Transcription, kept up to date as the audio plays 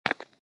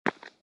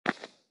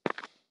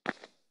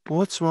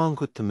What's wrong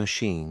with the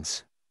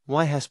machines?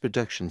 Why has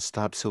production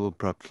stopped so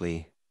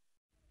abruptly?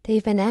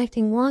 They've been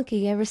acting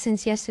wonky ever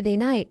since yesterday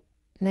night,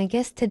 and I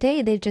guess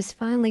today they just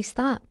finally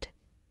stopped.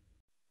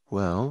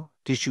 Well,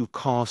 did you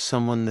call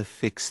someone to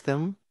fix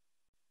them?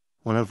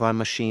 One of our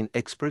machine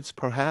experts,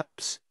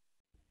 perhaps?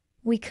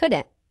 We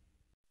couldn't,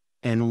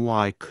 And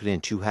why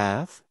couldn't you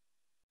have?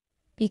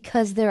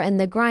 because they're in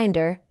the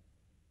grinder.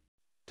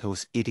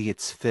 Those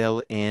idiots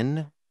fell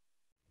in?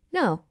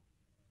 No,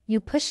 you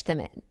pushed them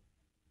in,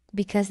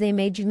 because they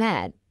made you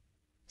mad,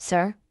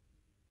 sir.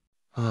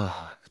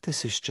 Ah,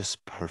 this is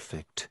just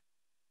perfect.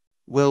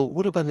 Well,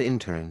 what about the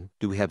intern?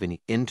 Do we have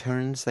any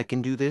interns that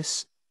can do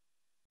this?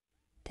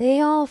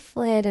 They all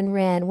fled and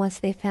ran once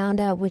they found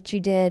out what you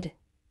did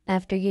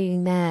after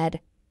getting mad.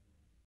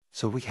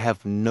 So we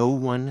have no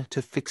one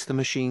to fix the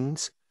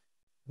machines?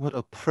 What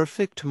a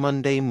perfect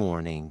Monday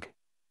morning.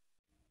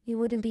 You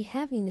wouldn't be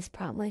having this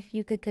problem if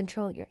you could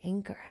control your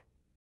anger.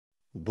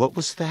 What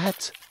was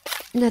that?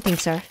 Nothing,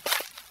 sir.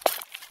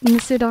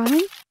 Mr.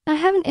 Darling, I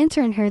have an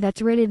intern here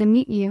that's ready to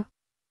meet you.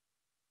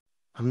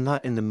 I'm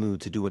not in the mood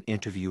to do an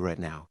interview right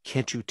now.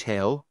 Can't you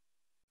tell?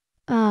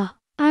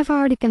 I've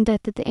already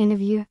conducted the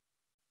interview.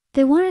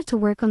 They wanted to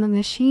work on the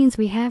machines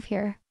we have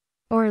here.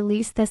 Or at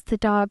least that's the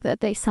job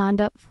that they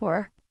signed up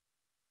for.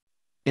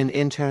 An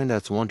intern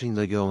that's wanting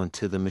to go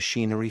into the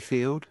machinery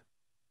field?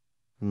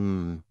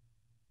 Bringing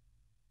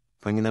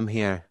them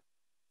here.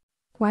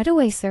 Right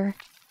away, sir.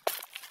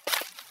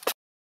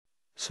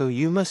 So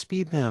you must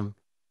be them.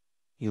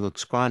 You look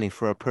scrawny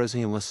for a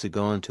person who wants to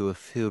go into a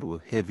field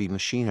with heavy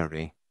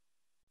machinery.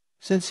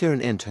 Since you're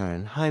an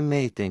intern, I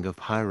may think of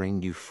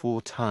hiring you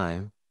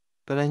full-time,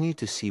 but I need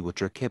to see what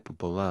you're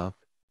capable of.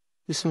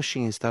 This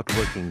machine stopped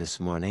working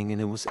this morning,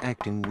 and it was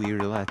acting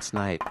weird last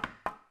night.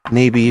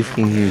 Maybe if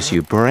you can use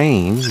your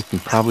brain, you can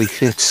probably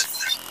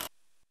fix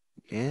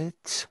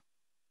it.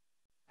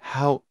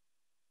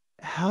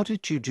 How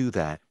did you do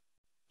that?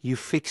 You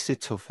fixed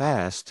it so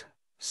fast,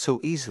 so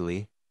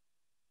easily,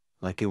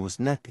 like it was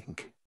nothing.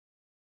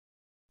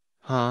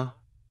 Huh?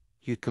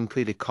 You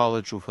completed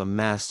college with a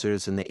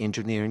master's in the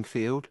engineering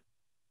field?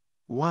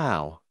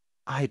 Wow,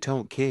 I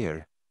don't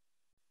care.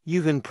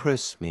 You've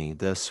impressed me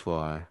thus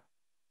far.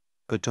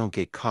 But don't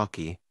get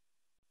cocky.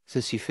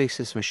 Since you fixed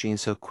this machine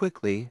so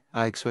quickly,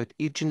 I expect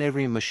each and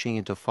every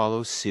machine to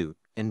follow suit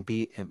and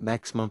be at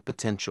maximum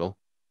potential.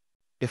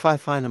 If I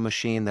find a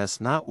machine that's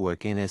not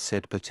working at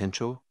said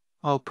potential,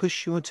 I'll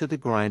push you into the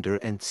grinder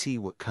and see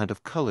what kind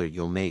of color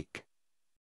you'll make.